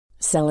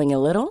Selling a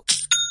little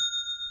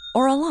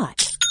or a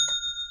lot?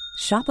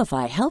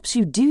 Shopify helps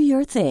you do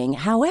your thing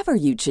however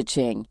you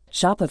cha-ching.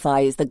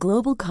 Shopify is the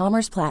global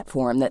commerce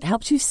platform that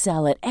helps you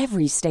sell at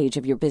every stage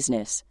of your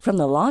business. From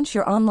the launch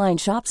your online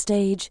shop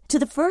stage to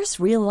the first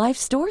real-life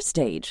store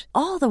stage,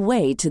 all the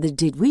way to the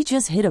did we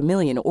just hit a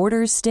million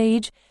orders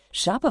stage.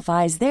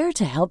 Shopify is there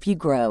to help you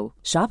grow.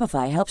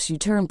 Shopify helps you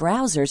turn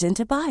browsers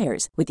into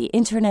buyers with the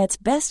internet's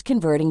best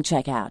converting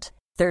checkout.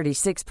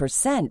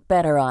 36%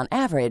 better on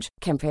average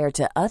compared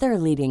to other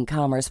leading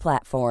commerce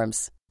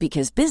platforms.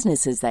 Because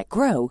businesses that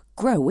grow,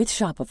 grow with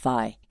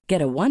Shopify.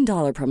 Get a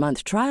 $1 per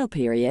month trial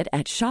period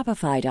at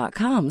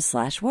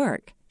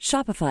shopify.com/work.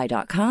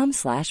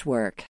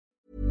 Shopify.com/work.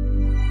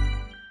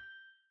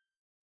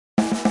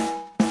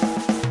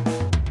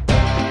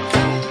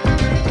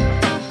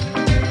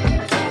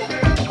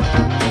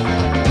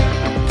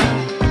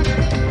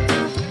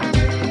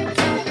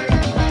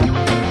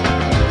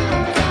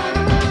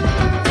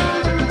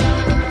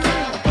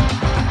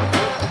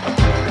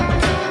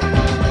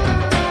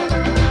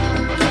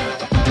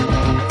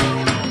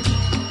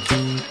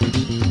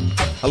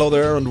 Hello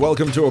there and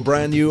welcome to a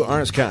brand new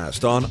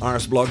Arsecast on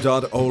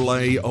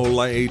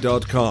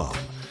arsblog.oleole.com.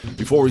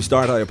 Before we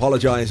start, I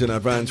apologise in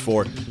advance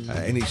for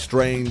any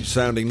strange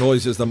sounding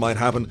noises that might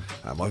happen.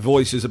 My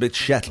voice is a bit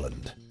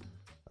Shetland.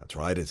 That's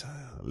right, it's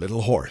a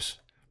little hoarse.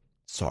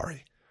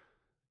 Sorry.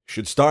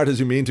 Should start as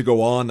you mean to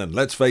go on, and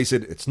let's face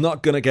it, it's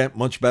not going to get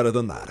much better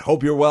than that.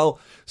 Hope you're well.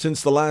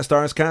 Since the last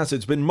Arsecast,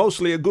 it's been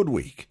mostly a good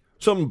week.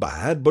 Some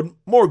bad, but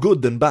more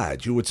good than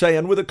bad, you would say,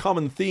 and with a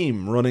common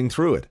theme running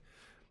through it.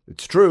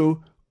 It's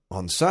true.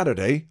 On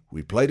Saturday,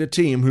 we played a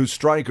team whose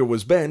striker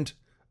was bent,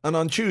 and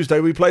on Tuesday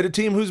we played a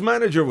team whose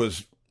manager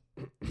was...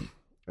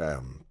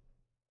 well,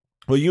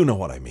 you know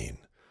what I mean.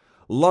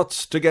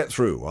 Lots to get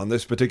through on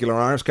this particular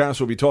Arsecast.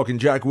 We'll be talking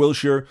Jack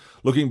Wilshere,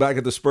 looking back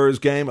at the Spurs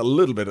game, a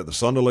little bit at the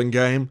Sunderland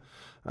game,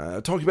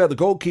 talking about the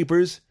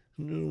goalkeepers.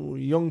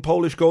 Young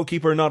Polish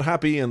goalkeeper not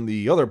happy, and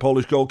the other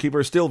Polish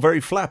goalkeeper still very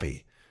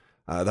flappy.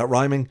 That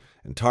rhyming,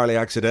 entirely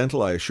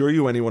accidental. I assure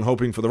you, anyone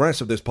hoping for the rest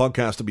of this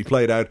podcast to be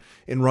played out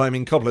in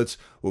rhyming couplets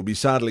will be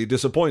sadly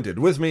disappointed.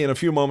 With me in a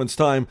few moments'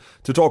 time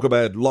to talk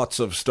about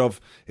lots of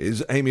stuff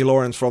is Amy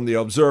Lawrence from The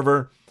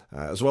Observer.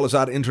 As well as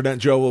that, Internet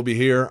Joe will be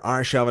here,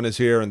 Arshavin is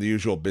here, and the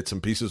usual bits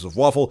and pieces of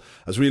waffle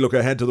as we look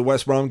ahead to the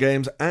West Brom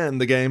games and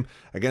the game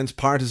against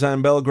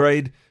Partizan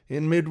Belgrade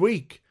in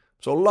midweek.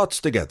 So lots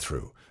to get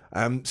through.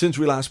 Since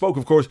we last spoke,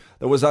 of course,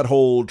 there was that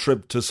whole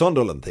trip to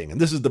Sunderland thing,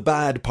 and this is the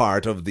bad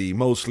part of the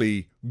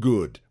mostly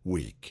good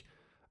week.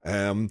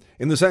 In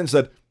the sense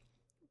that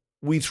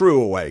we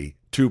threw away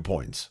 2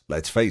 points,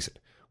 let's face it.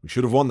 We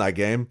should have won that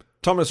game.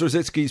 Thomas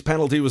Rosický's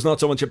penalty was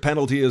not so much a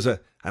penalty as an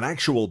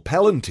actual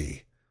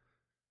pellenty.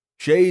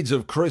 Shades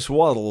of Chris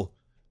Waddle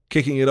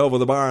kicking it over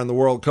the bar in the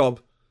World Cup,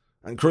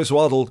 and Chris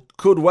Waddle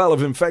could well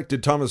have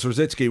infected Thomas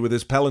Rosický with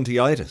his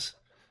pellentyitis.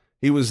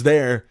 He was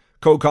there,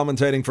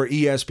 co-commentating for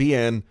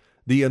ESPN,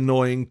 the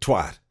annoying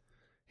twat.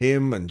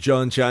 Him and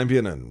John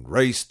Champion and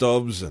Ray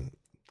Stubbs, and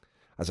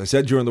as I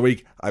said during the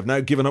week, I've now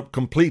given up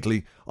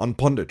completely on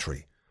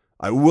punditry.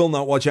 I will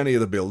not watch any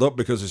of the build-up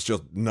because it's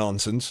just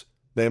nonsense.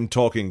 Them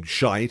talking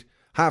shite.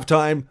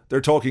 Half-time, they're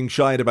talking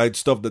shite about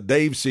stuff that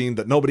they've seen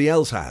that nobody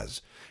else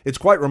has. It's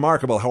quite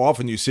remarkable how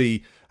often you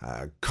see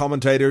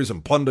commentators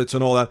and pundits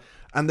and all that,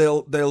 and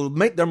they'll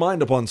make their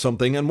mind up on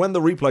something, and when the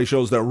replay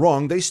shows they're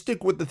wrong, they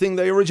stick with the thing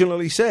they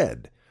originally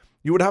said.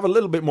 You would have a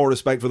little bit more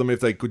respect for them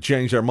if they could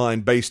change their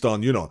mind based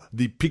on,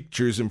 the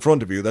pictures in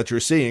front of you that you're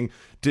seeing.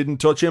 Didn't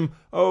touch him?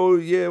 Oh,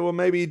 yeah, well,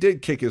 maybe he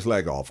did kick his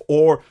leg off.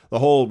 Or the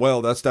whole,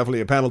 well, that's definitely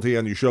a penalty,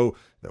 and you show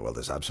that, well,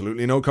 there's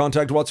absolutely no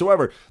contact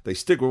whatsoever. They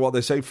stick with what they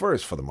say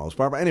first for the most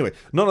part. But anyway,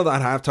 none of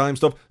that halftime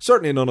stuff,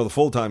 certainly none of the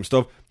full-time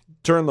stuff.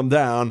 Turn them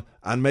down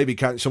and maybe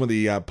catch some of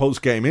the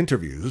post-game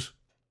interviews.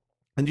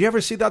 And do you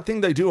ever see that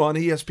thing they do on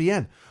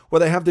ESPN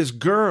where they have this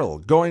girl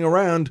going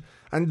around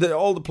and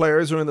all the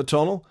players are in the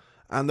tunnel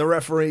and the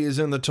referee is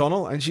in the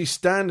tunnel and she's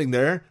standing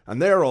there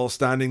and they're all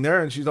standing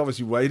there and she's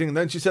obviously waiting, and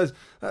then she says,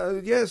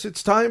 yes,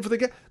 it's time for the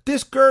game.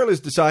 This girl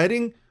is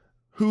deciding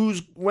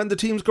when the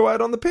teams go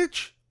out on the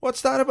pitch.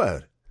 What's that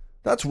about?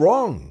 That's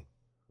wrong.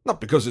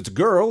 Not because it's a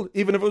girl.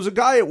 Even if it was a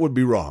guy, it would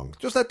be wrong.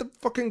 Just let the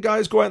fucking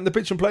guys go out on the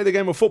pitch and play the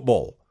game of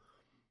football.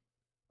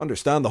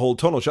 Understand the whole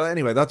tunnel shot.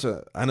 Anyway, that's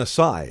an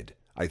aside,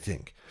 I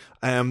think,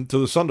 to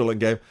the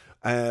Sunderland game,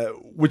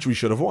 which we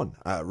should have won.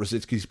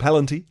 Rosický's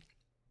penalty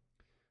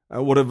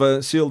would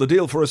have sealed the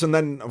deal for us. And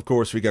then, of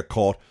course, we get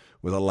caught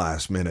with a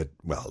last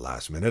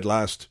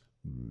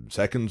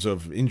seconds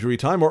of injury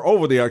time, or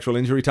over the actual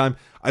injury time.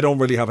 I don't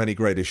really have any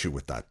great issue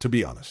with that, to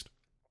be honest.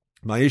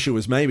 My issue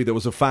is maybe there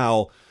was a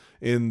foul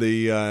in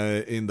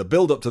the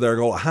build-up to their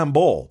goal, a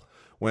handball.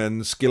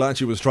 When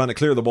Schillaci was trying to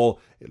clear the ball,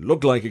 it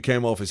looked like it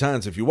came off his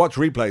hands. If you watch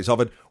replays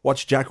of it,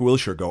 watch Jack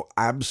Wilshere go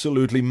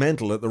absolutely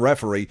mental at the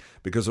referee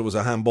because it was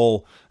a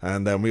handball.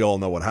 And then we all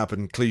know what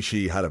happened.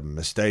 Clichy had a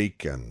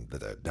mistake and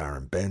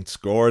Darren Bent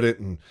scored it.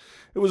 And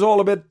it was all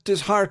a bit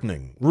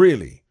disheartening,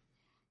 really.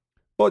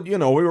 But, we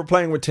were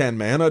playing with 10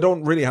 men. I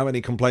don't really have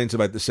any complaints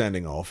about the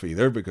sending off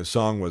either, because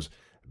Song was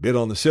bit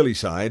on the silly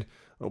side.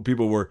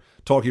 People were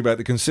talking about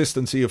the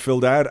consistency of Phil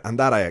Dowd, and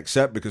that I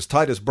accept, because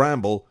Titus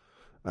Bramble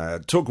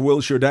took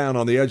Wilshere down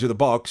on the edge of the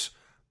box,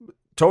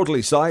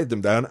 totally sided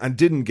him down, and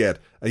didn't get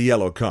a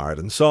yellow card.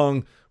 And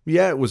Song,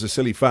 yeah, it was a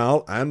silly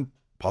foul, and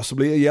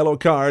possibly a yellow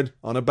card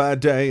on a bad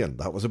day, and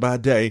that was a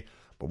bad day.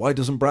 But why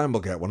doesn't Bramble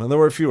get one? And there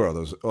were a few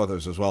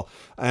others as well.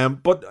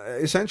 But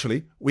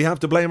essentially, we have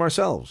to blame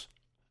ourselves.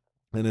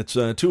 And it's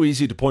too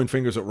easy to point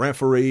fingers at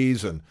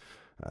referees and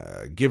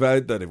give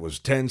out that it was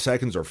 10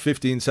 seconds or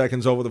 15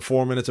 seconds over the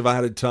 4 minutes of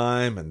added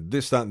time and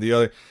this, that and the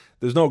other.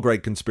 There's no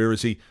great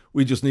conspiracy.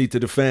 We just need to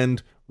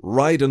defend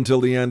right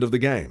until the end of the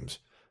games.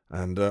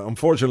 And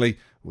unfortunately,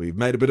 we've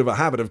made a bit of a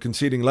habit of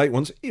conceding late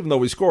ones, even though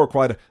we score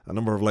quite a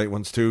number of late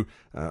ones too.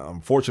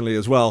 Unfortunately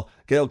as well,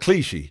 Gael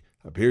Clichy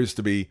appears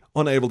to be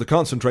unable to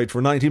concentrate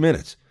for 90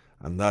 minutes.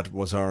 And that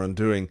was our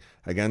undoing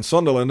against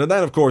Sunderland. And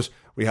then, of course,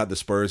 we had the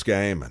Spurs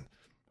game, and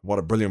what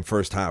a brilliant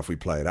first half we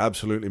played.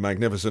 Absolutely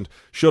magnificent.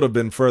 Should have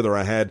been further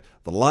ahead.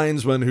 The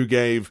linesman who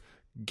gave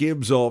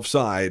Gibbs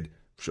offside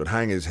should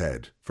hang his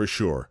head, for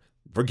sure,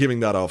 for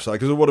giving that offside,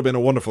 because it would have been a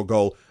wonderful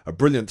goal, a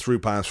brilliant through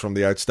pass from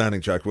the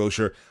outstanding Jack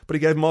Wilshere, but he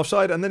gave him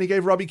offside, and then he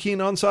gave Robbie Keane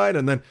onside,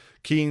 and then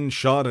Keane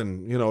shot,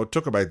 and, it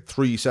took about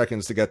 3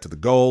 seconds to get to the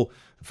goal.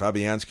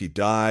 Fabianski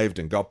dived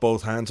and got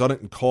both hands on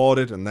it and caught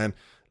it, and then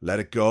let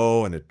it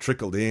go, and it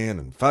trickled in,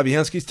 and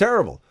Fabianski's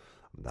terrible.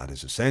 And that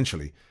is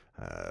essentially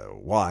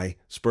why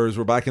Spurs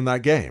were back in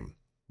that game.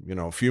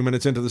 A few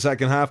minutes into the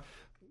second half,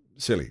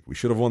 silly. We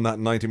should have won that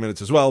in 90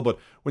 minutes as well, but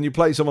when you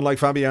play someone like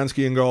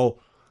Fabianski in goal,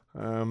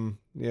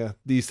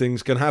 these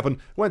things can happen.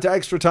 Went to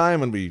extra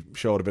time, and we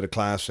showed a bit of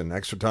class in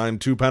extra time.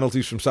 2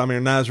 penalties from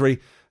Samir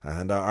Nasri,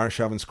 and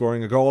Arshavin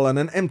scoring a goal, and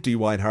an empty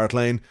White Hart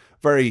Lane.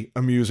 Very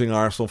amusing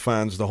Arsenal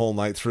fans the whole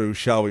night through.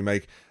 Shall we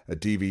make a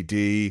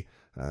DVD?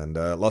 And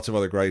lots of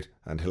other great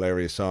and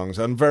hilarious songs,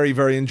 and very,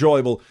 very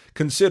enjoyable,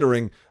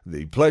 considering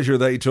the pleasure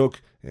they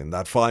took in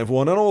that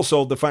 5-1, and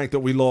also the fact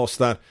that we lost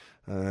that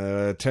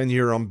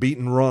 10-year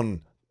unbeaten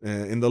run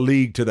in the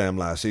league to them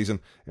last season.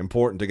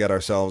 Important to get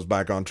ourselves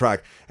back on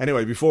track.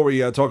 Anyway, before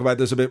we talk about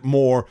this a bit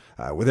more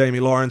with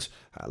Amy Lawrence,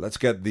 let's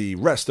get the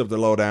rest of the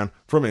lowdown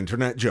from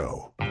Internet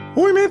Joe.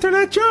 I'm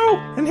Internet Joe,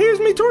 and here's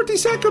me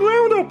 30-second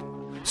roundup.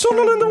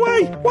 Sunderland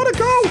away, what a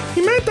goal!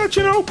 He made that,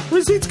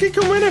 Rosicki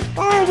can win it.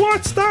 Oh,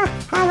 what's that?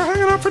 How we're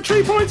hanging on for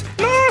 3 points.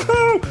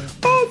 No!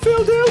 All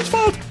Phil Dowd's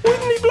fault.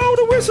 Wouldn't he blow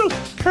the whistle?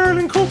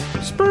 Carling Cup,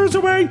 Spurs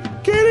away.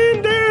 Get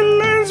in there,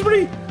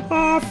 Lansbury.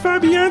 Oh,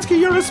 Fabianski,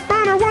 you're a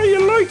spanner. What do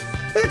you like?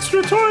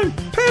 Extra time.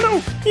 Penno.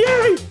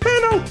 Yay.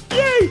 Penno.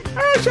 Yay.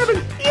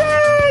 Arshavin.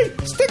 Yay.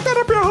 Stick that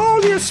up your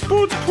hole, you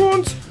spuds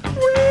cunts.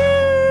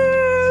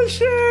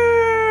 Wilshere.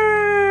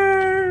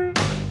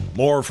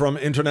 More from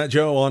Internet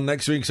Joe on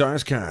next week's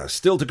Arscast.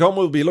 Still to come,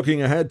 we'll be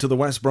looking ahead to the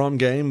West Brom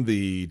game,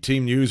 the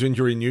team news,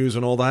 injury news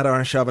and all that.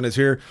 Arshavin is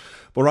here.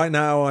 But right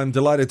now, I'm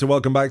delighted to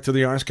welcome back to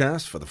the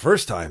Arscast for the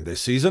first time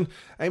this season,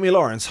 Amy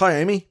Lawrence. Hi,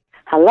 Amy.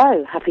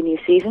 Hello, happy new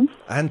season.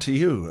 And to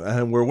you.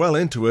 We're well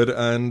into it,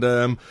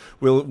 and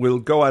we'll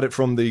go at it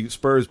from the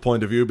Spurs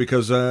point of view,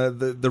 because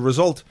the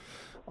result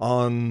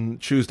on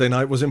Tuesday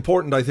night was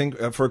important, I think,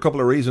 for a couple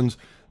of reasons.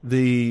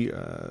 The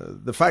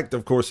fact,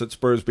 of course, that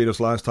Spurs beat us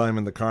last time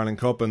in the Carling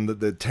Cup, and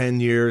the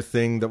 10-year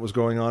thing that was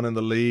going on in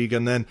the league,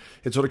 and then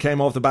it sort of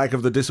came off the back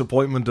of the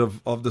disappointment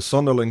of the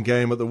Sunderland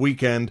game at the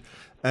weekend.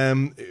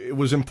 It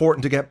was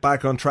important to get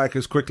back on track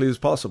as quickly as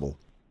possible.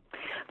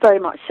 Very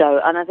much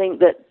so, and I think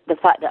that the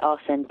fact that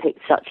Arsene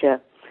picked such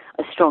a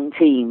strong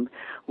team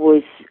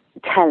was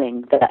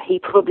telling, that he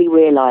probably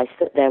realised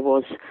that there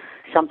was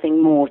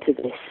something more to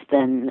this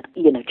than,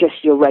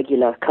 just your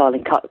regular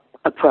Carling Cup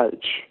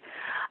approach.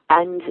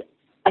 And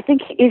I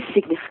think it is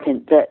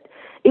significant that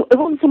it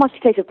wasn't so much a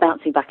case of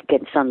bouncing back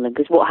against Sunderland,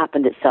 because what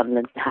happened at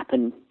Sunderland can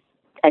happen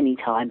any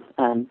time.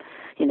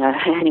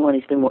 Anyone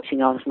who's been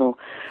watching Arsenal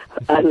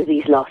over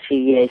these last few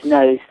years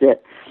knows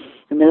that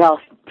in the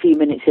last few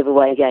minutes of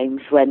away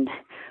games, when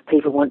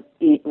people want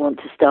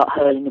to start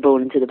hurling the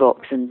ball into the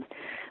box and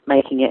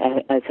making it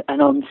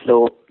an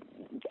onslaught,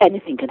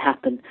 anything can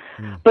happen.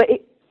 Mm. But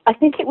I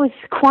think it was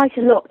quite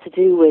a lot to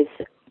do with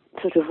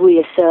sort of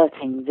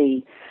reasserting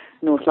the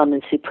North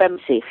London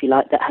supremacy, if you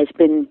like, that has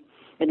been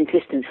in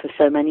existence for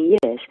so many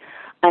years.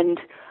 And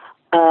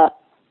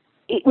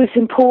it was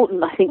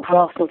important, I think, for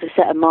Arsenal to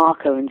set a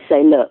marker and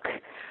say, look,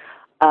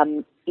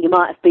 you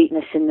might have beaten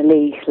us in the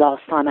league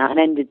last time out and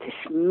ended this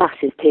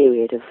massive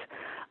period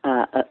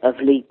of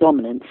league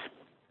dominance.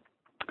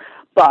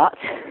 But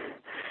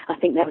I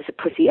think there was a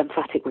pretty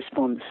emphatic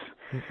response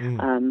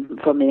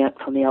from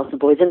the Arsenal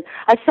boys. And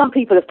as some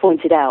people have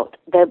pointed out,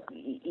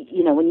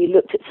 when you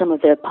looked at some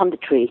of their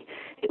punditry,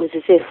 it was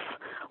as if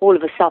all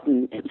of a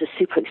sudden it was a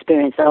super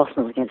experienced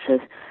Arsenal against a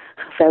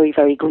very,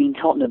 very green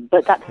Tottenham.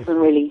 But that doesn't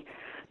really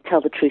tell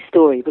the true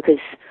story, because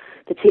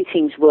the two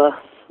teams were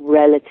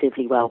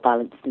relatively well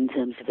balanced in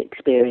terms of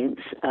experience.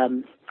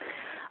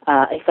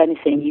 If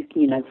anything,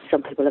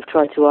 some people have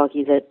tried to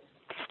argue that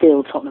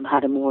still Tottenham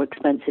had a more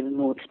expensive and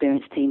more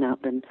experienced team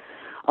out than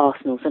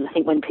Arsenal's. And I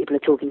think when people are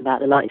talking about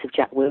the likes of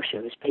Jack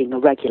Wilshere as being a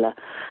regular,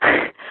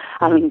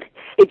 I mean,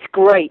 it's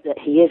great that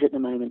he is at the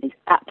moment. He's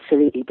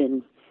absolutely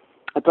been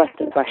a breath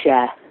of fresh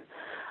air,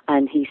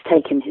 and he's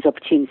taken his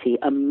opportunity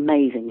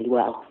amazingly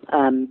well.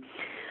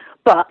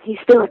 But he's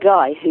still a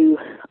guy who,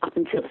 up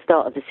until the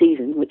start of the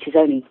season, which is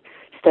only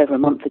just over a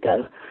month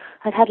ago,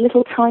 had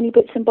little tiny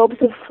bits and bobs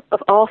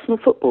of Arsenal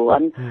football.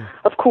 And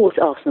of course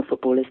Arsenal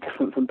football is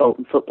different from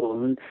Bolton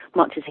football, and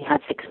much as he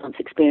had 6 months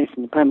experience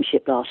in the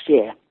Premiership last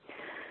year,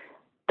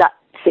 that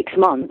 6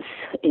 months,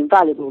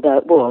 invaluable though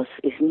it was,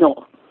 is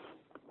not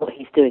what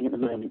he's doing at the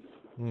moment.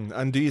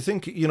 And do you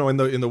think,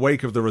 in the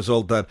wake of the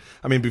result that,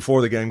 I mean, before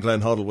the game,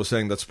 Glenn Hoddle was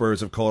saying that Spurs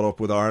have caught up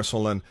with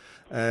Arsenal, and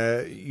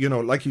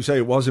like you say,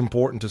 it was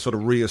important to sort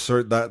of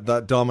reassert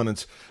that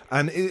dominance.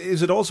 And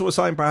is it also a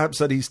sign perhaps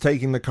that he's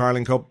taking the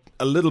Carling Cup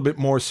a little bit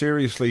more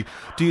seriously?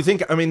 Do you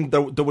think, I mean,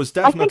 there was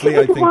definitely...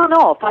 I think it was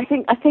one-off. I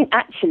think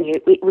actually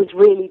it was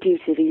really due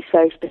to these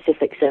very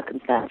specific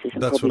circumstances,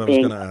 and that's probably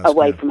being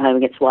away from home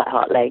against White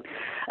Hart Lane.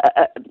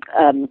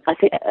 I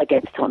think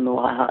against Tottenham or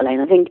White Hart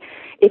Lane. I think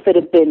if it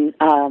had been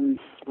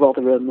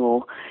Rotherham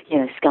or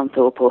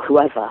Scunthorpe or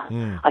whoever,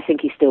 I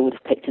think he still would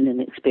have picked an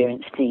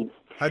inexperienced team.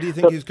 How do you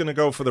think he's going to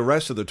go for the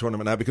rest of the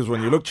tournament now? Because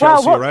when you look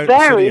Chelsea around,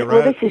 City around...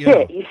 Well, this is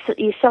it.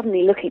 You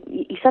suddenly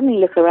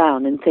look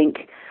around and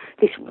think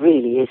this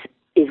really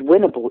is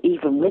winnable,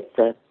 even with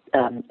a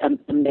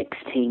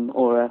mixed team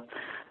or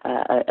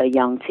a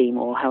young team,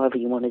 or however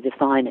you want to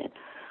define it.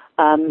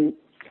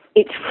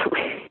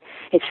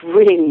 It's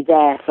really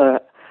there for,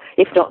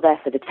 if not there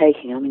for the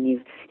taking. I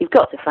mean, you've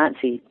got to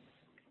fancy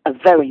a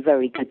very,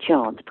 very good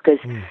chance, because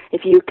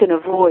if you can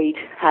avoid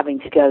having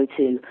to go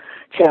to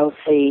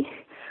Chelsea,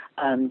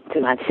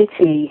 to Man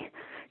City,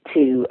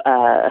 to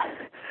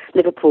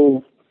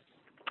Liverpool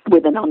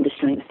with an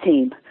understrength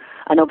team,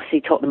 and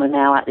obviously Tottenham are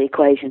now at the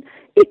equation,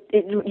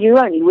 you're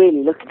only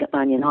really looking at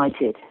Man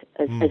United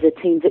as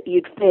a team that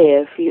you'd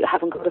fear if you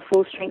haven't got a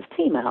full-strength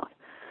team out.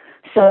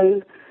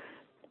 So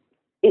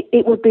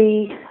it would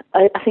be,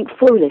 I think,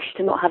 foolish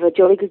to not have a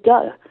jolly good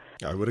go.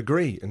 I would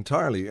agree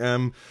entirely.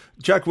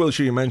 Jack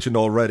Wilshere, you mentioned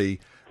already,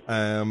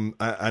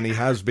 and he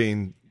has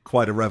been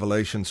quite a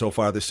revelation so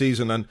far this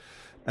season.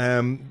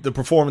 And the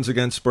performance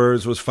against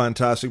Spurs was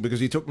fantastic, because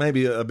he took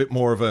maybe a bit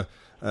more of a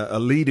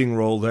leading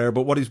role there.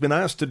 But what he's been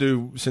asked to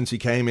do since he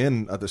came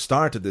in at the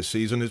start of this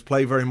season is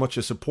play very much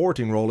a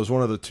supporting role as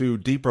one of the two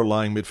deeper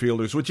lying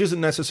midfielders, which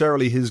isn't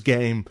necessarily his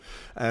game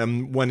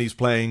when he's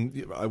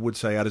playing, I would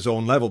say, at his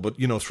own level. But,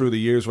 through the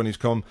years when he's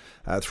come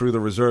through the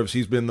reserves,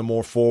 he's been the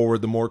more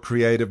forward, the more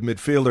creative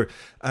midfielder.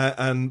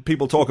 And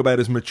people talk about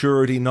his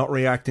maturity, not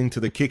reacting to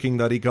the kicking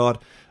that he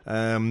got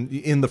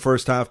in the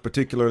first half,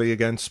 particularly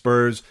against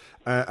Spurs,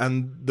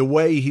 and the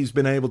way he's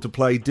been able to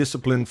play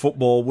disciplined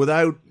football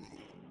without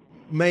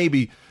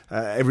maybe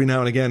every now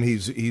and again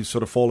he's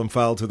sort of fallen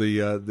foul to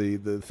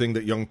the thing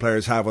that young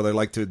players have, where they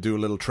like to do a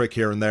little trick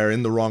here and there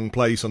in the wrong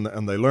place, and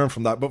they learn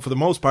from that. But for the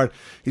most part,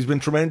 he's been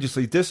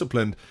tremendously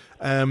disciplined.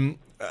 Do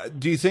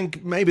you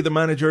think maybe the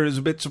manager is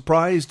a bit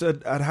surprised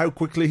at how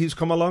quickly he's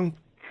come along?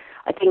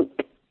 I think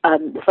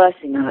the first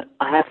thing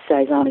I have to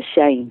say is I'm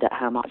ashamed at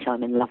how much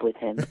I'm in love with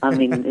him. I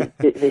mean,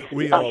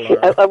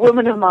 a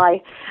woman of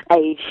my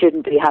age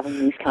shouldn't be having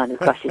these kind of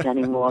crushes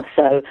anymore,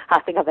 so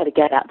I think I better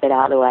get that bit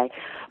out of the way.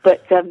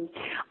 But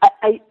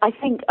I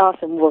think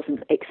Arsene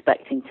wasn't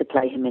expecting to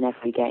play him in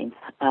every game.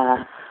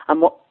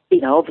 And what,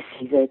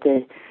 obviously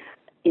the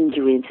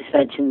injury and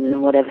suspensions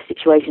and whatever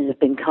situations have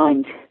been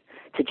kind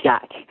to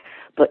Jack.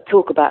 But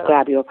talk about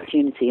grab your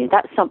opportunity, and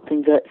that's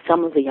something that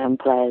some of the young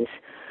players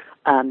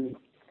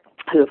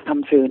who have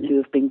come through and who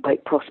have been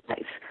great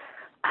prospects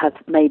have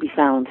maybe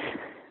found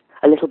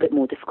a little bit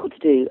more difficult to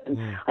do.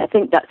 And I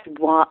think that's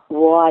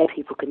why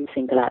people can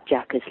single out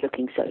Jack as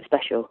looking so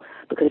special,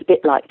 because a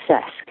bit like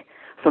Cesc,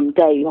 from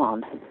day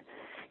one,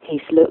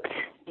 he's looked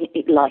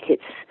like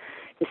it's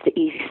just the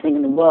easiest thing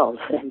in the world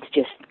for him to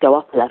just go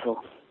up a level.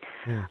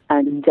 Yeah.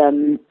 And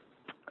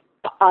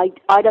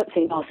I don't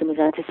think Arsene was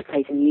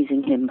anticipating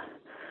using him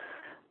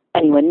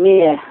anywhere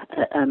near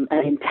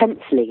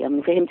intensely. I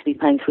mean, for him to be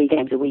playing 3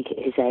 games a week at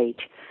his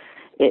age,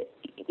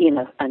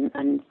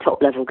 and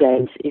top level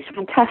games is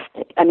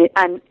fantastic,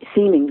 and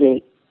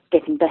seemingly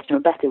getting better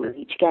and better with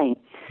each game.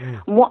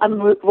 Yeah. And what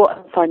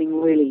I'm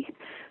finding really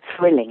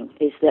thrilling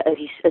is that, as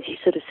you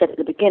sort of said at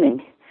the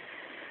beginning,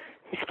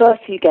 his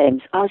first few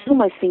games, I was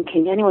almost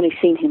thinking, anyone who's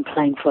seen him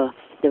playing for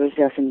the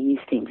reserves and the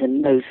youth teams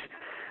and knows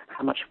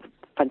how much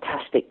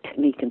fantastic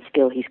technique and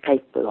skill he's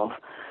capable of,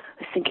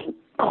 I was thinking,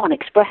 go on,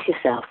 express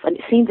yourself. And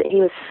it seemed that he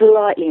was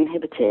slightly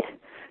inhibited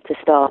to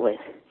start with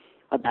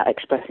about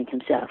expressing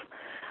himself.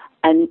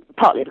 And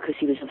partly because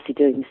he was obviously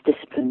doing this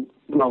discipline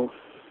role,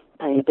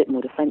 playing a bit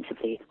more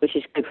defensively, which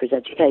is good for his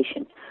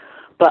education.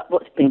 But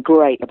what's been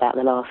great about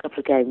the last couple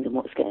of games, and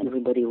what's getting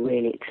everybody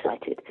really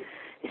excited,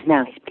 is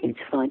now he's beginning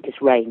to find his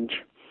range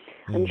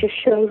and just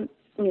show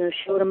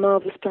what a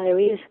marvellous player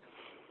he is.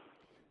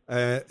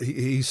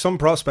 He's some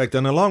prospect,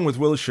 and along with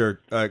Wilshere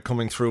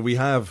coming through, we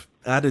have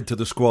added to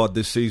the squad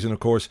this season, of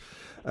course,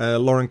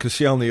 Lauren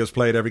Koscielny has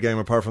played every game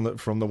apart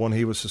from the one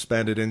he was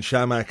suspended in.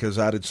 Shamak has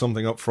added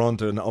something up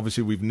front, and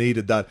obviously we've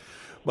needed that.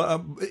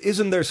 But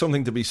isn't there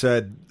something to be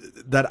said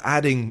that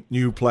adding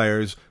new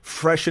players,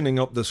 freshening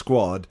up the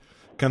squad,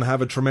 can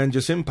have a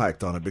tremendous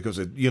impact on it, because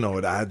it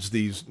adds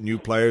these new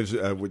players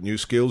with new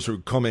skills who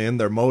come in,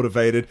 they're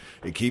motivated,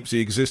 it keeps the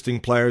existing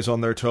players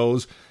on their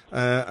toes,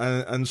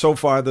 and so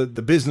far the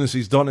business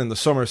he's done in the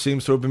summer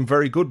seems to have been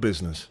very good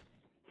business.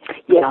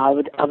 Yeah, I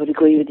would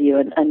agree with you,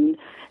 and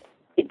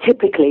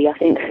typically I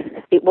think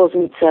it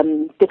wasn't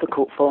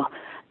difficult for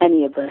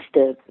any of us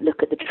to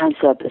look at the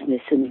transfer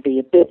business and be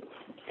a bit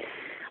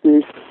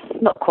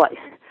not quite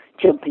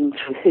jumping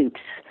through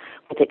hoops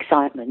with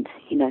excitement,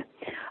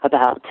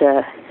 about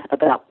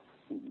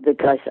the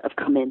guys that have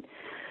come in.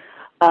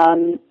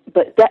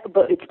 But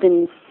it's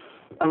been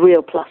a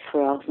real plus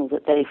for Arsenal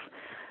that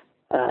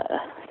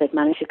they've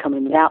managed to come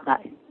in without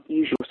that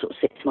usual sort of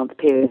 6-month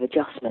period of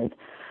adjustment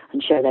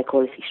and show their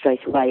quality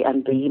straight away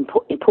and be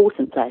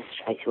important players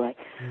straight away.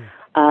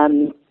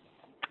 And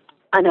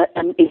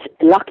it's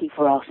lucky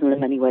for Arsenal in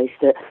many ways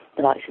that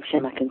the likes of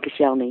Shamak and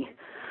Koscielny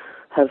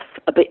have,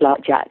 a bit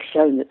like Jack,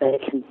 shown that they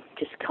can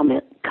just come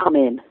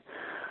in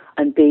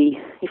and be,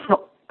 if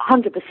not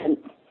 100%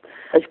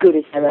 as good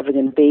as they're ever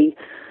going to be,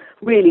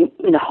 really,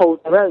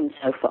 hold their own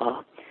so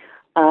far.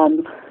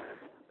 So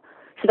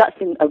that's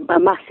been a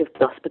massive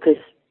plus, because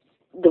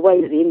the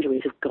way that the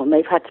injuries have gone,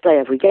 they've had to play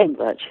every game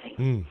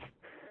virtually.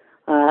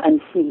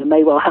 And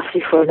may well have to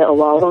for a little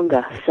while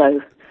longer.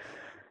 So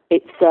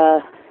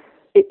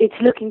it's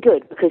looking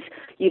good, because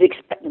you'd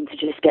expect them to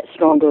just get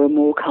stronger and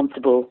more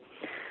comfortable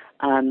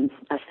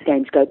as the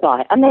games go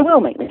by. And they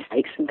will make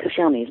mistakes, and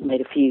Koscielny has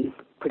made a few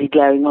pretty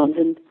glaring ones,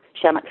 and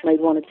Shamak's made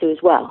one or two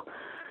as well.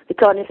 The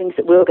kind of things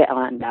that will get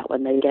ironed out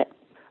when they get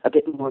a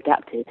bit more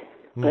adapted.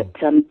 But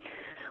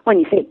when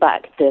you think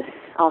back,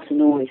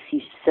 Arsenal always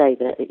used to say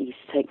that it used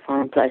to take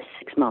foreign players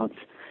 6 months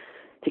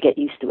to get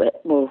used to it.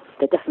 Well,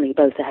 they're definitely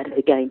both ahead of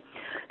the game.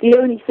 The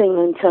only thing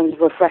in terms of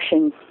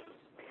refreshing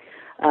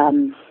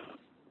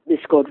the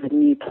squad with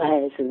new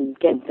players and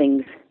getting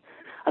things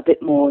a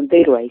bit more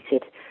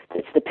invigorated,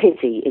 that's the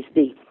pity, is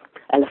the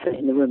elephant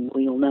in the room that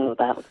we all know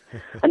about.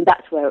 And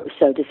that's where it was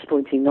so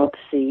disappointing not to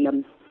see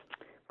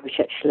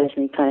Wojciech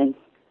Szczesny playing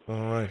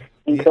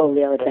in goal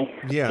the other day.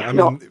 Yeah,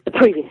 not the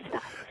previous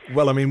time.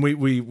 Well, I mean,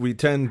 we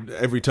tend,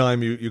 every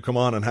time you come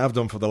on, and have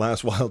done for the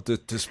last while,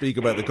 to speak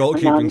about the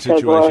goalkeeping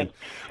situation. So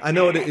I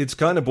know it's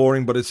kind of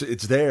boring, but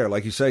it's there.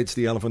 Like you say, it's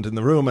the elephant in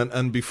the room.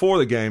 And before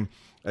the game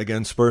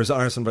against Spurs,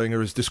 Arsene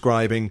Wenger is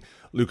describing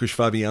Lukasz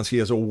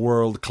Fabianski as a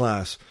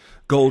world-class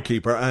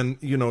goalkeeper. And,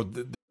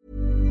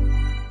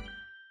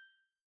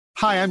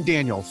 Hi, I'm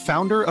Daniel,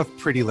 founder of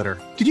Pretty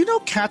Litter. Did you know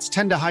cats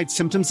tend to hide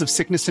symptoms of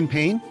sickness and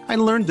pain? I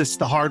learned this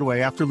the hard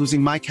way after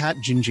losing my cat,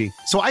 Gingy.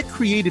 So I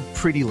created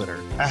Pretty Litter,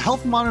 a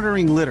health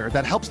monitoring litter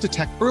that helps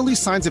detect early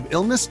signs of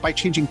illness by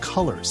changing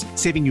colors,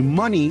 saving you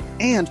money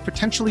and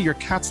potentially your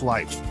cat's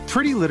life.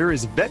 Pretty Litter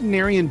is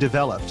veterinarian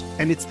developed,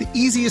 and it's the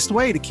easiest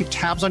way to keep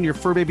tabs on your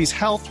fur baby's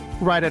health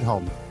right at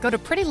home. Go to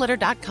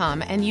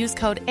prettylitter.com and use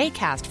code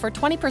ACAST for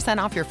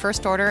 20% off your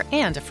first order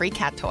and a free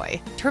cat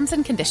toy. Terms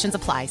and conditions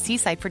apply. See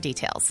site for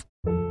details.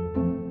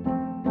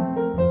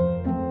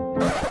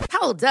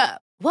 Hold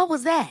up. What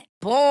was that?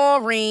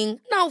 Boring.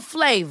 No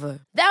flavor.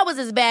 That was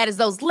as bad as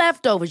those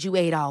leftovers you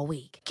ate all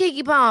week.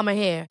 Keke Palmer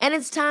here, and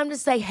it's time to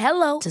say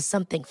hello to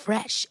something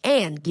fresh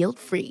and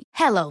guilt-free.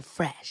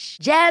 HelloFresh.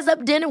 Jazz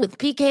up dinner with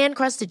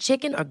pecan-crusted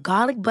chicken or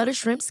garlic butter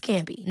shrimp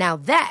scampi. Now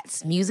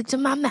that's music to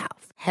my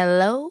mouth.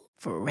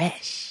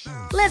 HelloFresh.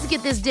 Let's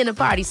get this dinner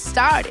party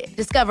started.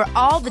 Discover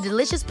all the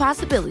delicious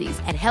possibilities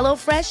at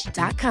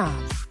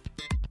HelloFresh.com.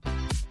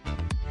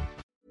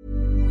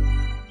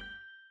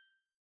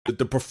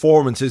 The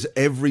performances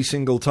every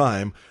single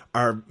time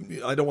are,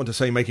 I don't want to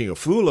say making a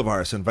fool of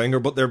Arsene Wenger,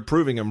 but they're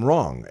proving him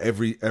wrong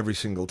every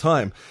single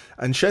time.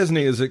 And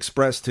Szczesny has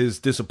expressed his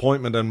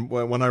disappointment, and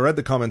when I read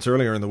the comments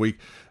earlier in the week,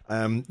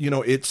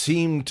 it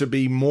seemed to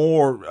be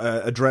more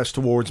addressed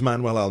towards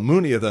Manuel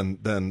Almunia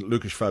than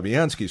Lukasz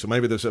Fabianski, so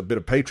maybe there's a bit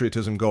of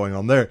patriotism going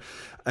on there.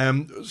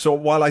 So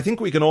while I think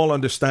we can all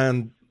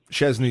understand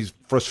Szczesny's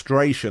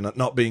frustration at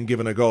not being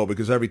given a go,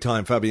 because every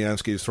time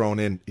Fabianski is thrown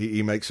in,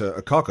 he makes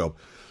a cock-up,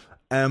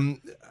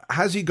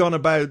 has he gone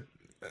about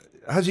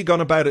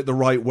it the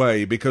right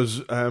way?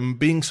 Because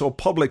being so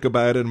public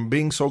about it and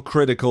being so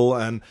critical,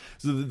 and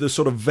the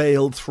sort of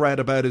veiled threat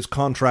about his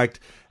contract,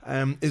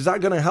 is that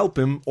going to help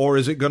him, or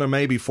is it going to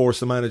maybe force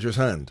the manager's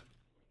hand?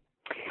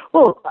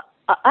 Well,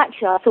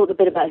 actually, I thought the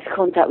bit about his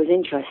contract was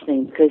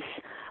interesting, because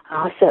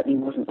I certainly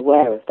wasn't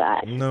aware of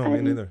that. No,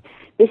 me neither.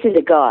 This is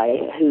a guy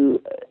who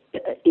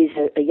is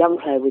a young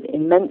player with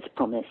immense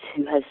promise,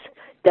 who has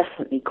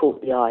definitely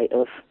caught the eye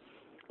of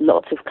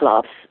lots of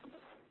clubs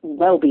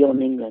well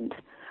beyond England.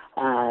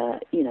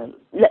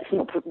 Let's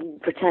not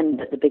pretend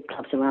that the big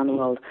clubs around the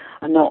world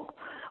are not,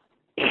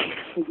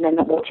 they're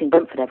not watching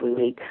Brentford every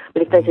week.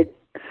 But if there's a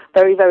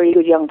very, very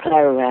good young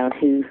player around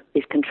who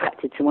is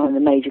contracted to one of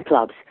the major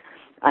clubs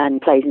and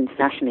plays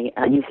internationally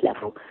at youth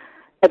level,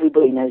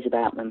 everybody knows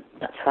about them.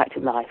 That's a fact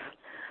of life.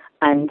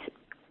 And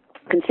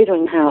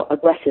considering how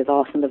aggressive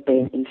Arsenal have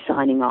been in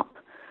signing up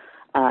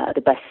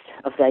the best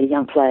of their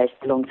young players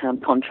to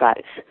long-term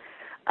contracts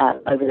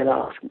over the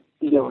last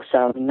year or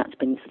so, I mean, that's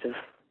been sort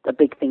of a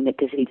big thing that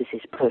Gazidis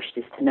has pushed,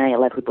 is to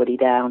nail everybody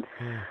down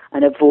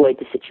and avoid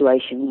the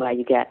situation where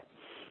you get,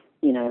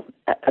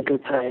 a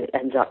good player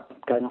ends up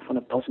going off on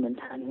a Bosman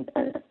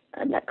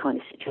and that kind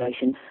of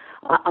situation.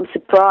 I'm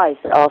surprised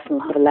that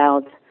Arsenal have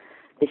allowed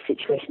this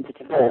situation to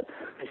develop.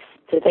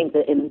 To think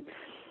that in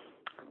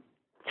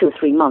 2 or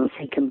 3 months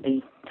he can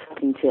be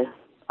talking to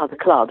other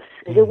clubs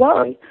is a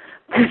worry.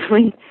 Because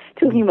we're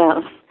talking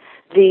about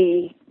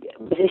the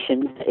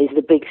position that is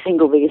the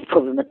single biggest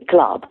problem at the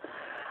club,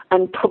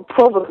 and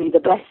probably the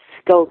best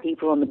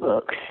goalkeeper on the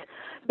books,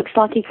 looks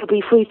like he could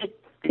be free to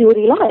do what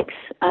he likes.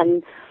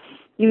 And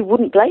you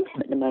wouldn't blame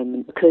him at the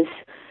moment, because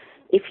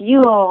if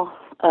you are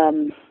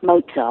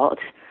Mozart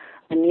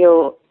and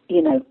you're,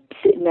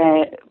 sitting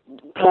there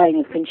playing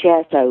a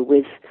concerto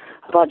with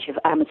a bunch of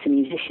amateur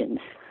musicians,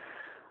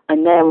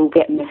 and they're all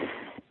getting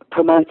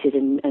promoted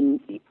and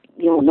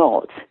you're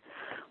not,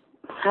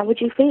 how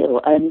would you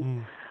feel?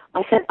 And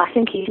I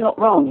think he's not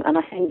wrong, and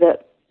I think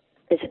that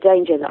there's a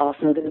danger that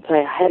Arsenal are going to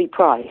pay a heavy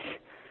price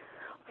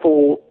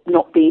for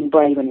not being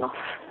brave enough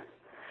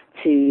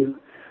to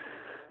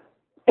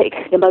pick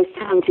the most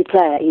talented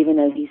player, even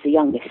though he's the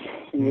youngest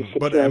in this situation.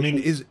 But, I mean,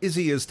 is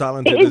he as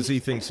talented as he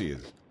thinks he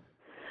is?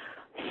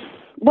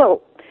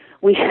 Well,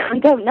 we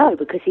don't know,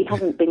 because he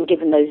hasn't been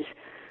given those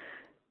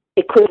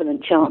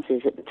equivalent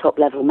chances at the top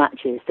level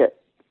matches that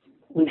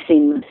we've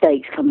seen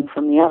mistakes coming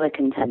from the other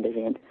contenders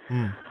in.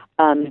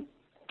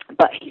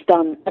 But he's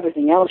done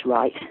everything else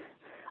right,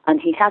 and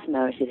he has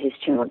merited his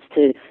chance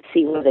to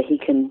see whether he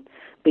can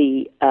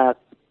be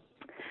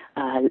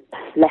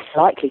less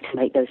likely to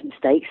make those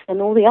mistakes than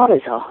all the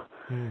others are.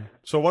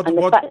 So what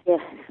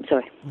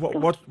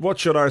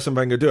should Arsene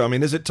Wenger do? I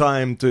mean, is it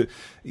time to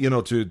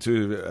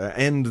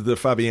end the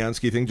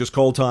Fabianski thing? Just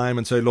call time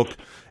and say, look,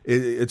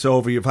 it's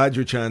over. You've had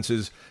your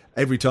chances.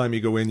 Every time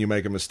you go in, you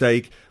make a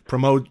mistake.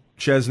 Promote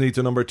Chesney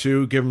to number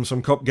 2. Give him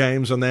some cup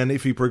games, and then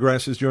if he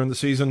progresses during the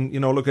season,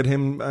 look at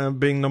him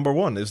being number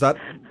 1. Is that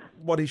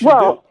what he should do?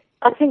 Well,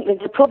 I think that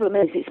the problem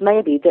is it's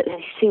maybe that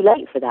it's too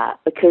late for that,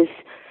 because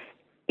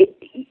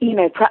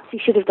perhaps he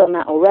should have done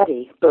that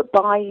already. But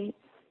by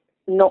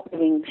not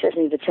giving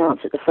Chesney the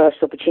chance at the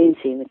first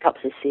opportunity in the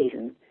Cups this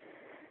season,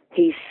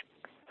 he's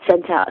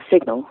sent out a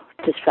signal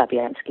to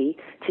Fabianski,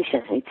 to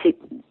Chesney,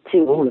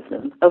 to all of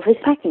them, of his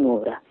pecking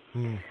order.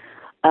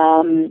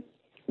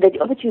 The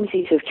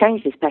opportunity to have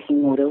changed his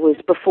pecking order was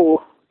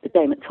before the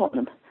game at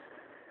Tottenham.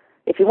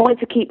 If he wanted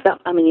to keep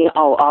that,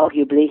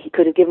 arguably he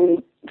could have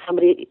given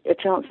somebody a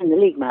chance in the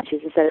league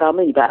matches and said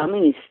Armini, but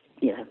Armini's,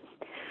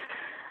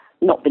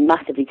 not been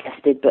massively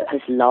tested, but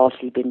has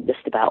largely been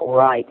just about all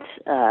right.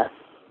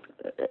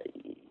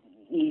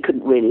 You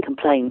couldn't really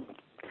complain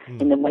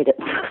in the way that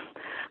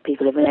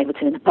people have been able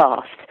to in the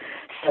past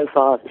so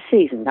far this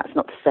season. That's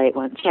not to say it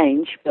won't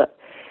change, but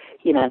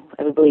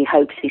everybody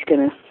hopes he's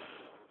going to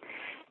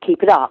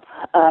keep it up.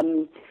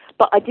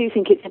 But I do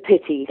think it's a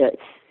pity that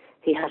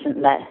he hasn't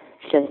let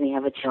Chesney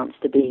have a chance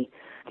to be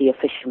the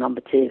official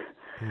number 2.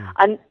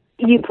 And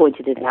you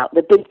pointed it out.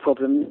 The big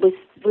problem was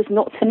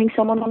not sending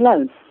someone on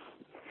loan.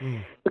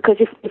 Because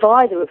if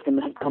either of them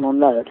had gone on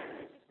loan,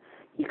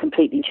 you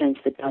completely change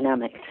the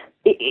dynamics.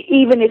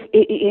 Even if,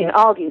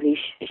 arguably,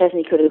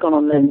 Chesney could have gone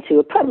on loan to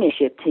a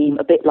Premiership team,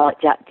 a bit like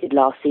Jack did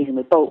last season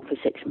with Bolton for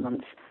 6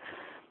 months.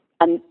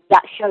 And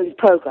that shows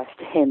progress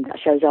to him. That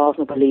shows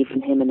Arsenal believe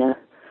in him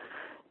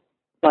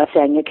by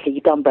saying, okay,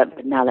 you've done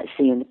Brentford, now let's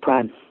see you in the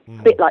Prem.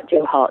 A bit like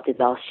Joe Hart did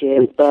last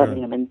year with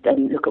Birmingham, and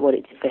look at what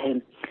it did for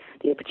him,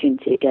 the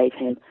opportunity it gave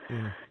him.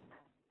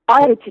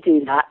 Either to do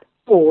that,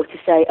 or to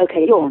say,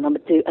 okay, you're on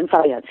number 2, and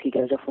Fabianski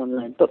goes off on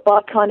loan. But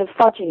by kind of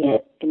fudging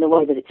it in the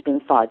way that it's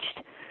been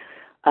fudged,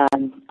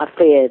 I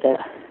fear that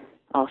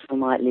Arsenal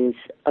might lose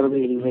a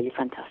really, really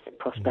fantastic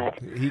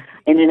prospect in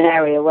an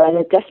area where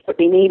they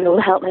desperately need all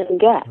the help they can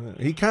get.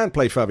 He can't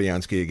play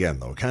Fabianski again,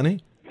 though, can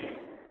he?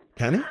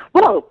 Can he?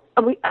 Well,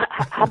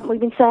 haven't we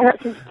been saying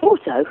that since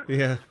Porto?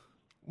 Yeah.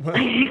 Well.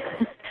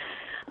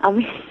 I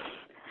mean,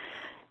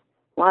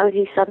 why would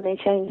he suddenly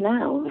change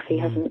now if he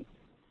hasn't?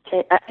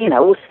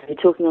 Also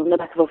talking on the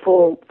back of a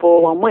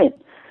 4-1 win.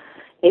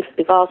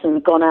 If Arsenal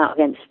had gone out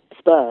against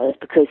Spurs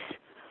because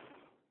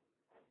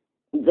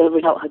the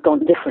result had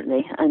gone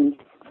differently and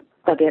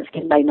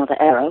Fabianski made another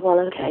error, well,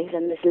 okay,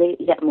 then there's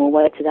yet more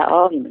weight to that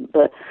argument.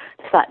 But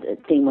the fact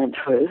that the team went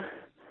through,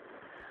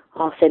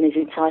 Arsene is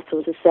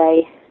entitled to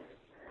say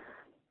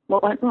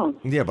what went wrong.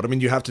 Yeah, but I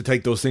mean, you have to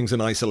take those things in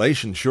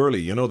isolation,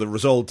 surely. The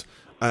result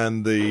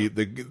and the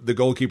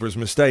goalkeeper's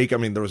mistake. I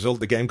mean,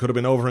 the game could have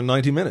been over in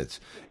 90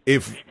 minutes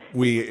if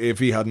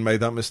he hadn't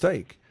made that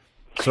mistake.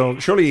 So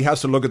surely he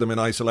has to look at them in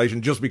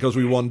isolation. Just because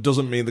we won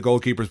doesn't mean the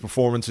goalkeeper's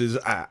performance is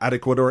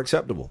adequate or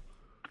acceptable.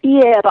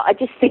 Yeah, but I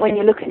just think when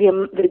you look at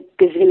the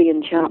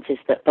gazillion chances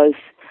that both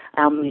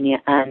Almunia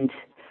and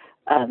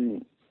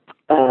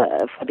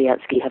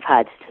Fabianski have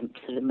had to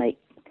sort of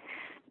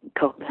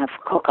have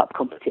cock-up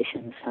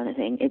competitions kind of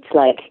thing, it's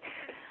like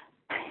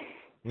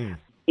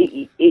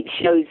it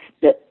shows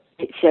that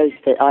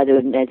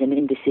either there's an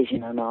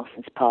indecision on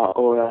Arsenal's part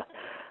or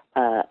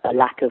a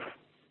lack of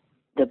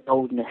the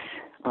boldness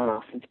on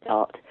Arsenal's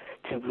part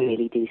to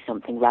really do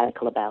something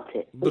radical about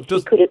it.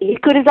 He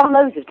could have done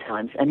loads of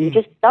times, and he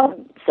just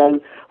doesn't.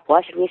 So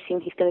why should we assume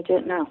he's going to do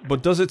it now?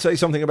 But does it say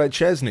something about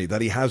Chesney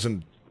that he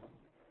hasn't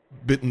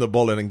bitten the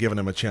bullet and given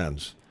him a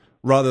chance,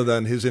 rather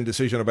than his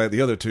indecision about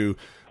the other two?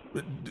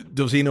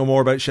 Does he know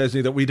more about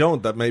Chesney that we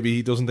don't? That maybe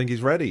he doesn't think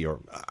he's ready, or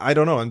I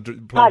don't know. I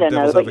don't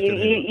know, but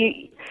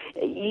you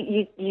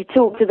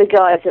talk to the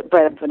guys at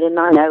Brentford, and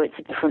I know it's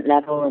a different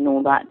level and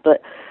all that,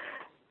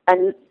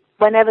 and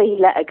whenever he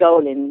let a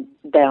goal in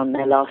down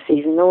there last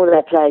season, all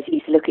their players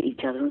used to look at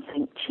each other and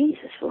think,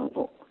 Jesus,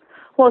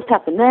 what's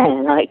happened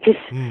there? Like,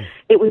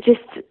 it was just,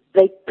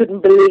 they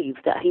couldn't believe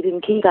that he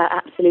didn't keep out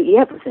absolutely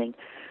everything.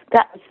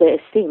 That was the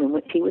esteem in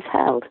which he was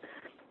held.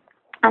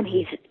 And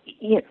he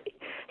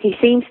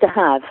seems to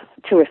have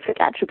terrific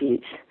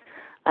attributes.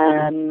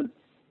 And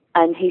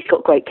he's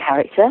got great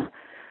character.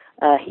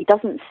 He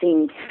doesn't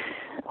seem,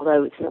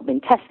 although it's not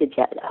been tested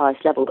yet at the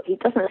highest level, but he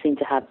doesn't seem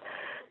to have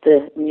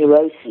the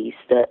neuroses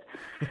that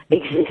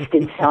exist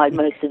inside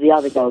most of the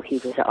other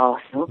goalkeepers at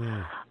Arsenal,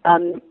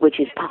 which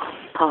is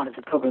part of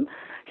the problem.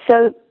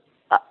 So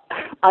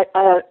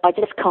I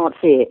just can't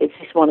see it. It's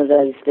just one of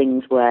those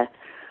things where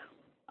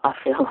I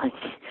feel like,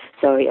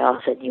 sorry,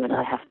 Arsene, you and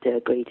I have to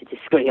agree to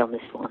disagree on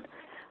this one.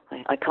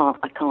 I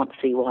can't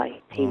see why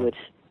he would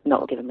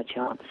not give him a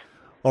chance.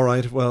 All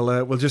right,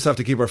 well, we'll just have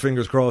to keep our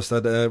fingers crossed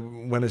that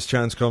when his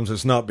chance comes,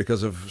 it's not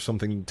because of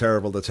something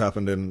terrible that's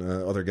happened in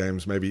other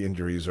games, maybe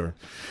injuries, or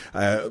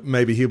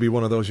maybe he'll be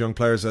one of those young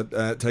players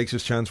that takes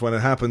his chance when it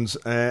happens.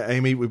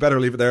 Amy, we better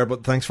leave it there,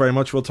 but thanks very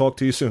much. We'll talk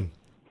to you soon.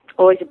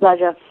 Always a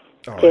pleasure.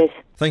 Cheers.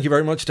 Thank you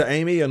very much to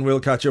Amy, and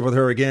we'll catch up with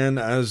her again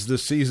as the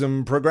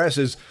season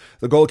progresses.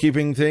 The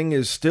goalkeeping thing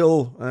is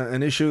still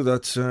an issue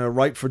that's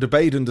ripe for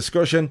debate and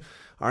discussion.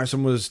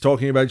 Arsene was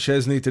talking about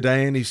Chesney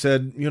today, and he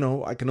said,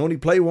 I can only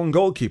play one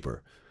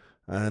goalkeeper.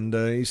 And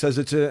he says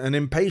it's an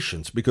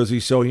impatience because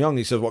he's so young.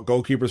 He says what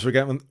goalkeepers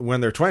forget when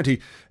they're 20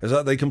 is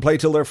that they can play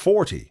till they're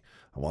 40.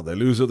 And what they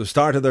lose at the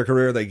start of their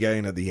career, they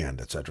gain at the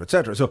end, etc.,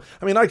 etc. So,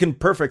 I can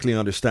perfectly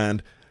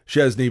understand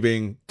Chesney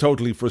being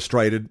totally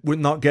frustrated with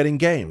not getting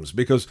games,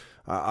 because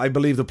I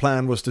believe the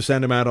plan was to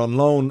send him out on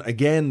loan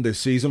again this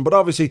season. But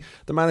obviously,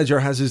 the manager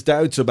has his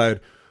doubts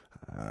about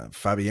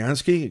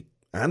Fabianski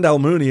and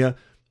Almunia.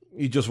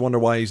 You just wonder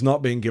why he's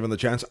not being given the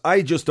chance.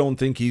 I just don't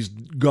think he's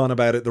gone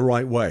about it the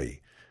right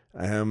way.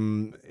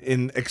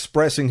 In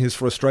expressing his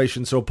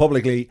frustration so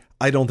publicly,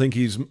 I don't think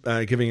he's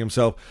giving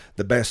himself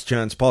the best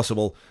chance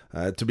possible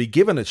to be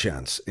given a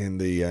chance in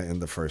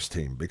the first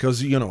team.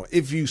 Because,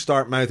 if you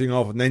start mouthing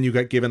off and then you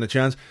get given a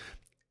chance,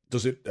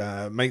 does it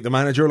make the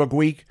manager look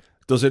weak?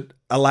 Does it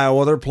allow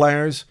other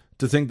players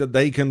to think that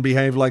they can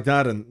behave like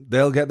that and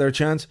they'll get their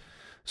chance?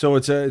 So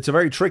it's a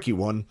very tricky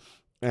one.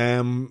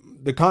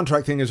 The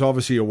contract thing is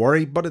obviously a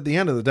worry, but at the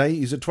end of the day,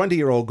 he's a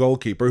 20-year-old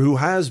goalkeeper who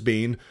has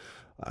been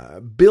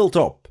built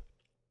up.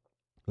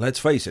 Let's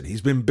face it,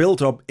 he's been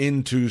built up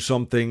into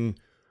something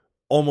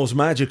almost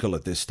magical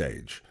at this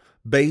stage,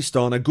 based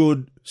on a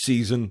good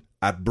season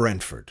at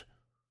Brentford.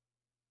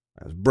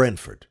 As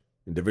Brentford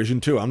in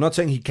Division 2. I'm not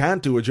saying he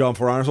can't do a job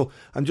for Arsenal.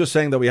 I'm just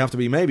saying that we have to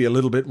be maybe a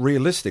little bit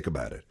realistic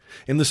about it.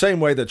 In the same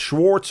way that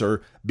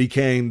Schwarzer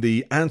became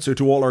the answer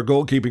to all our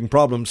goalkeeping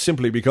problems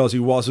simply because he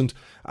wasn't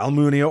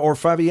Almunia or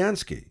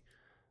Fabianski.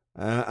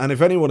 And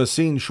if anyone has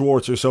seen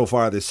Schwarzer so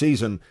far this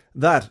season,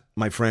 that,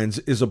 my friends,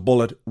 is a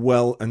bullet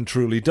well and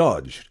truly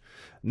dodged.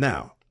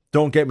 Now,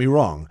 don't get me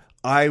wrong.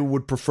 I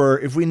would prefer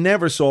if we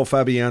never saw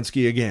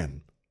Fabianski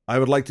again. I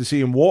would like to see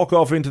him walk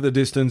off into the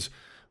distance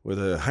with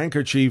a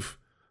handkerchief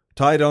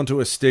tied onto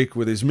a stick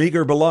with his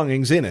meagre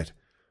belongings in it,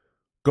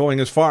 going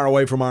as far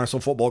away from Arsenal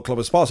Football Club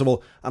as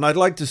possible, and I'd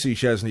like to see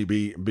Chesney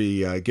be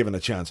given a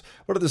chance.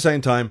 But at the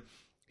same time,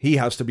 he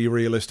has to be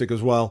realistic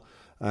as well,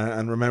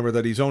 and remember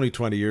that he's only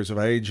 20 years of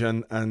age,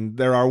 and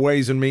there are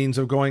ways and means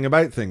of going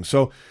about things.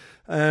 So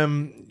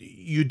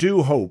you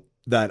do hope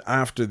that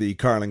after the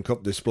Carling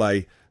Cup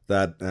display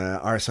that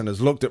Arsene has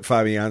looked at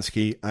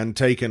Fabianski and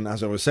taken,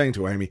 as I was saying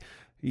to Amy,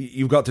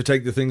 you've got to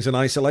take the things in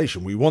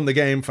isolation. We won the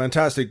game,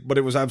 fantastic, but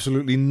it was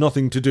absolutely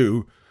nothing to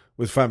do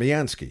with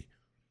Fabianski.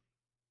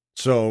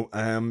 So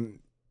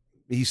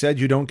he said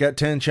you don't get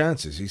 10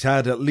 chances. He's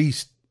had at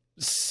least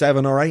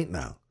 7 or 8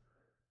 now.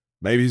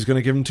 Maybe he's going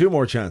to give him 2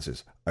 more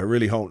chances. I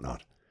really hope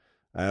not.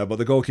 But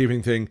the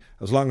goalkeeping thing,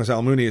 as long as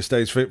Almunia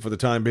stays fit for the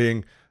time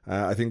being,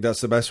 I think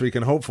that's the best we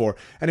can hope for.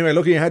 Anyway,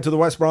 looking ahead to the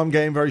West Brom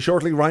game very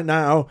shortly. Right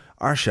now,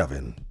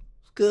 Arshavin.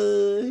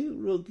 Sky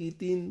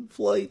rocket in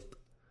flight.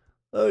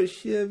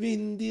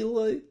 Arshavin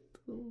delight.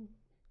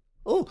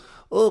 Oh,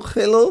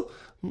 hello.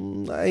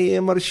 I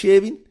am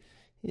Arshavin.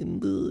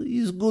 And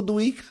it's good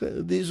week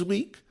this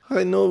week.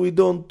 I know we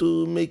don't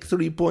make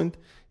 3 points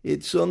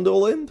at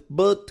Sunderland,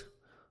 but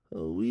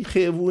we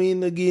have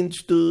win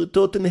against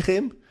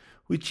Tottenham,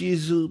 which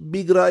is a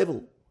big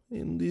rival.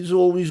 And it's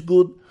always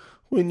good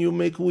when you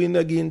make win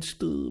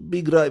against a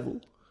big rival.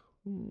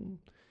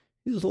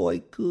 It's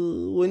like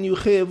when you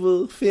have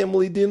a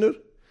family dinner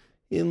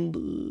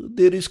and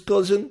there is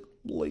cousin,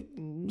 like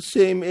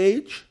same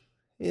age,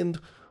 and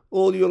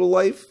all your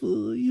life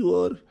you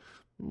are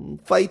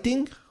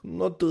fighting,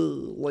 not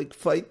like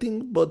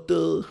fighting, but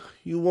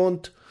you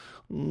won't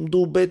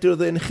do better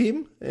than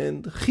him,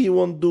 and he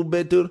won't do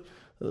better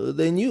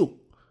than you.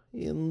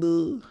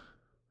 And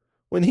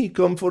when he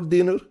come for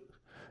dinner,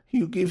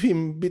 you give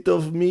him a bit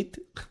of meat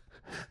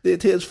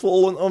that has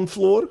fallen on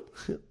floor,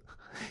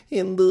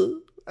 and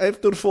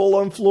after fall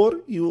on floor,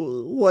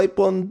 you wipe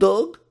on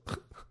dog,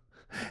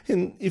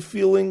 and if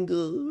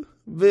feeling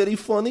very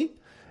funny,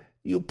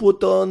 you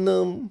put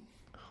on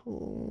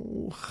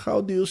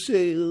how do you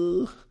say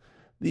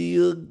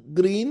the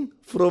green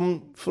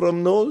from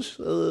nose,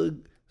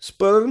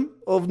 sperm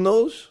of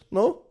nose?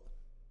 No,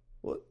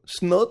 what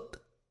snot?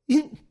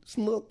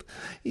 Snot.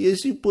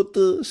 Yes, you put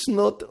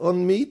snot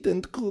on meat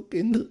and cook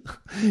and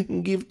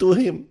give to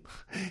him.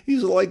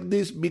 He's like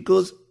this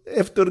because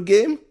after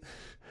game,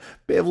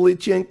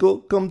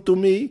 Pavlyuchenko come to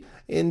me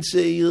and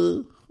say,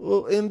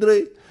 "Oh,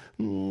 Andrei,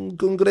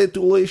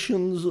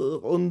 congratulations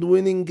on the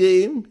winning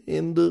game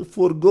and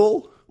for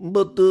goal.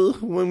 But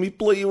when we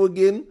play you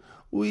again,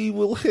 we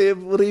will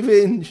have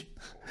revenge."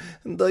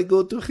 And I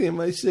go to him,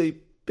 I say,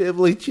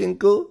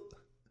 "Pavlyuchenko,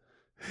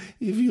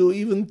 if you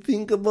even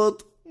think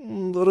about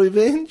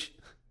revenge,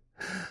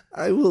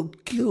 I will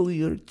kill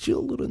your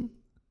children."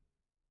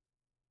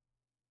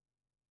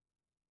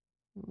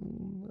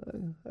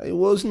 I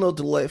was not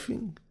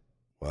laughing.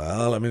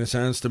 Well, I mean, it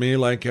sounds to me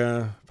like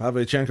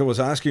Pavlyuchenko was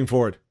asking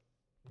for it.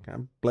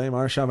 Can't blame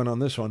Arshavin on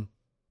this one.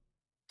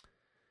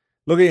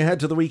 Looking ahead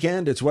to the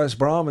weekend, it's West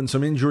Brom and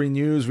some injury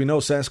news. We know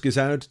Cesc is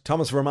out.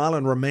 Thomas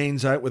Vermaelen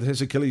remains out with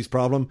his Achilles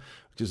problem,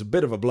 which is a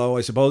bit of a blow,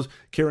 I suppose.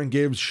 Kieran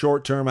Gibbs,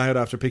 short-term out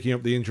after picking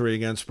up the injury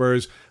against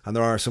Spurs. And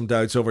there are some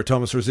doubts over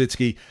Thomas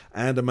Rosicky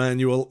and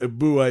Emmanuel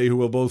Eboué, who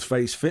will both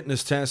face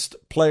fitness tests.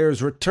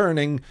 Players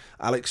returning.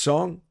 Alex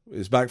Song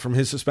is back from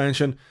his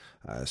suspension.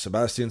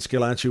 Sebastian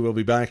Schillaci will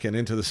be back and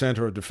into the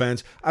centre of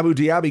defence. Abu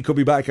Diaby could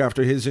be back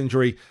after his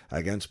injury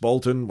against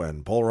Bolton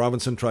when Paul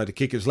Robinson tried to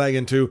kick his leg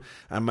into,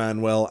 and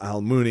Manuel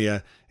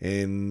Almunia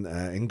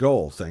in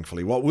goal,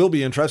 thankfully. What will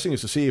be interesting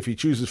is to see if he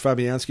chooses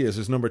Fabianski as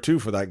his number 2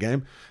 for that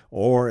game,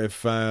 or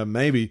if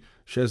maybe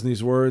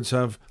Szczesny's words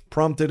have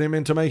prompted him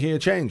into making a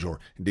change, or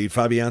indeed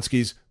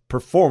Fabianski's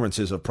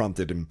performances have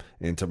prompted him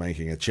into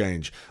making a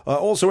change.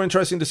 Also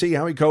interesting to see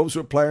how he copes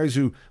with players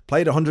who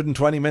played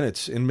 120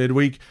 minutes in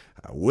midweek.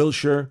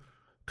 Wilshere,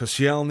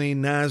 Koscielny,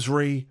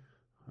 Nasri,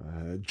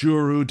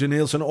 Juru,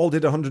 Denilson all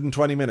did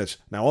 120 minutes.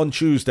 Now on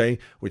Tuesday,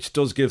 which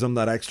does give them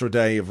that extra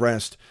day of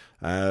rest,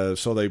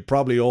 so they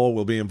probably all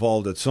will be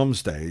involved at some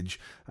stage.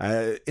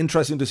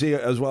 Interesting to see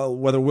as well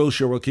whether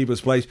Wilshere will keep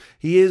his place.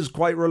 He is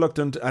quite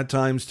reluctant at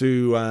times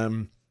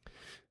to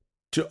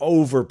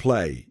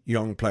overplay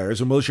young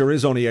players, and Wilshere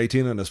is only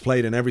 18 and has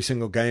played in every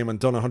single game and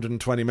done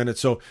 120 minutes,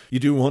 so you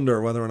do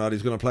wonder whether or not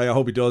he's going to play. I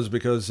hope he does,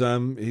 because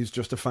he's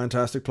just a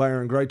fantastic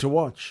player and great to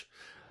watch.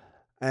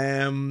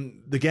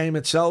 The game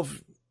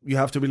itself, you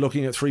have to be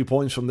looking at 3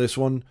 points from this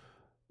one.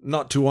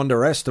 Not to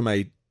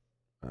underestimate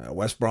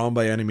West Brom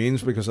by any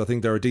means, because I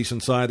think they're a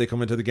decent side. They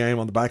come into the game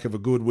on the back of a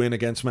good win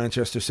against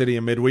Manchester City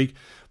in midweek.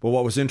 But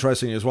what was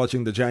interesting is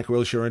watching the Jack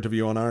Wilshere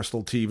interview on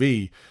Arsenal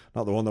TV,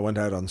 not the one that went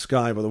out on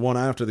Sky, but the one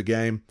after the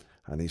game.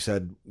 And he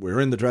said, we're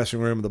in the dressing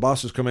room, and the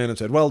bosses come in and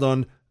said, well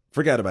done,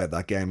 forget about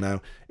that game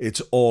now. It's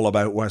all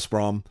about West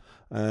Brom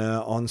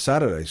on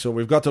Saturday. So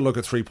we've got to look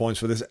at 3 points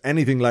for this.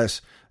 Anything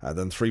less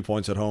than 3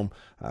 points at home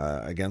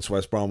against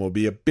West Brom will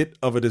be a bit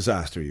of a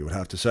disaster, you would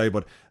have to say.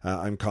 But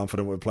I'm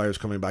confident with players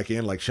coming back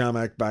in, like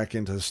Shamak back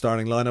into the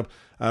starting lineup,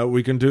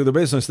 we can do the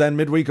business. Then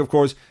midweek, of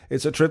course,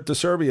 it's a trip to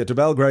Serbia, to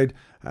Belgrade,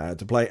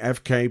 to play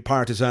FK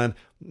Partizan.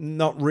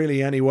 Not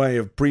really any way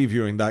of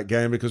previewing that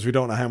game, because we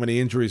don't know how many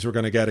injuries we're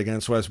going to get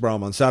against West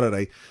Brom on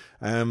Saturday.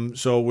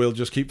 So we'll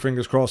just keep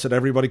fingers crossed that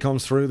everybody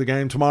comes through the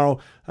game tomorrow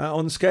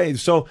unscathed.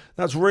 So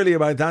that's really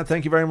about that.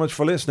 Thank you very much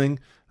for listening.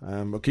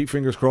 We'll keep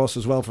fingers crossed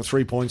as well for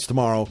 3 points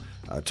tomorrow.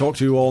 Talk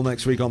to you all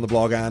next week on the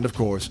blog and, of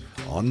course,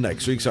 on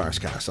next week's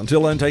Arscast.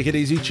 Until then, take it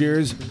easy.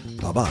 Cheers.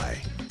 Bye-bye.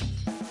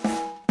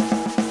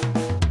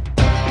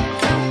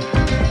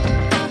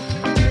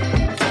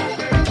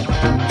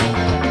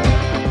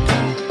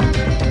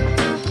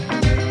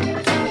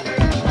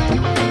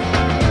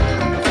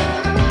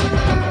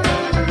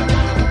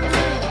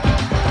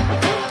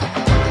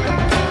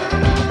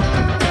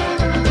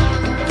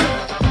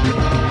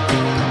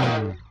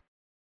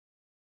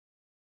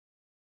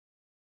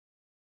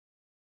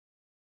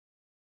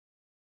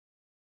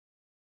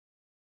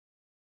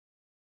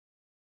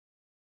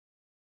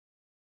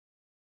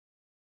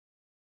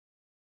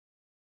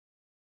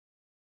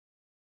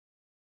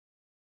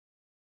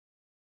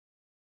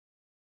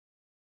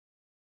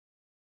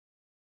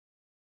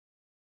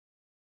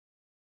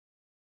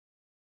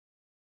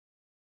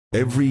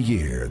 Every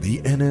year, the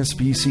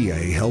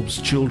NSPCA helps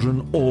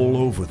children all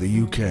over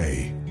the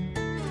UK.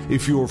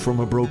 If you're from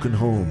a broken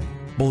home,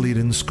 bullied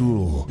in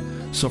school,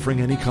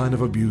 suffering any kind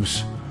of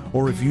abuse,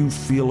 or if you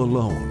feel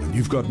alone and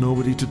you've got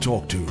nobody to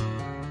talk to,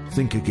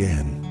 think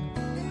again.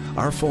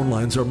 Our phone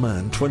lines are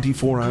manned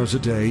 24 hours a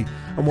day,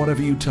 and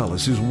whatever you tell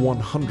us is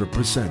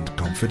 100%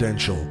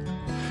 confidential.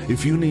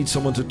 If you need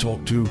someone to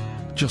talk to,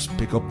 just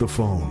pick up the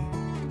phone.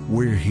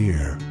 We're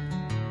here.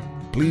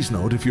 Please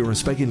note, if you're a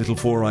specky little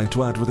four-eyed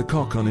twat with a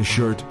cock on his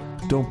shirt,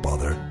 don't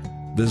bother.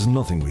 There's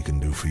nothing we can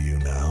do for you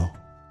now.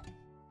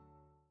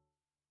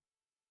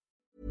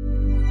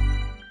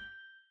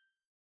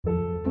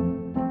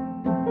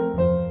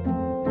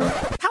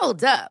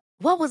 Hold up.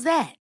 What was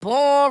that?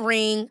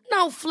 Boring.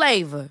 No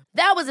flavor.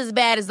 That was as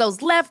bad as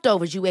those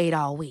leftovers you ate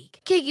all week.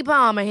 Keke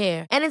Palmer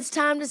here, and it's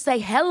time to say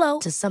hello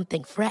to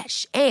something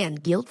fresh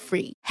and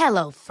guilt-free.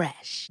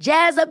 HelloFresh.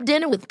 Jazz up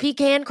dinner with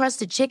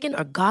pecan-crusted chicken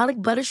or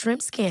garlic butter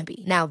shrimp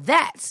scampi. Now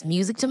that's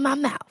music to my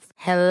mouth.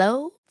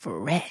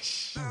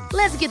 HelloFresh.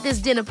 Let's get this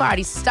dinner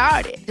party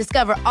started.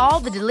 Discover all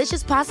the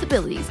delicious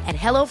possibilities at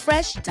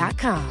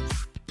HelloFresh.com.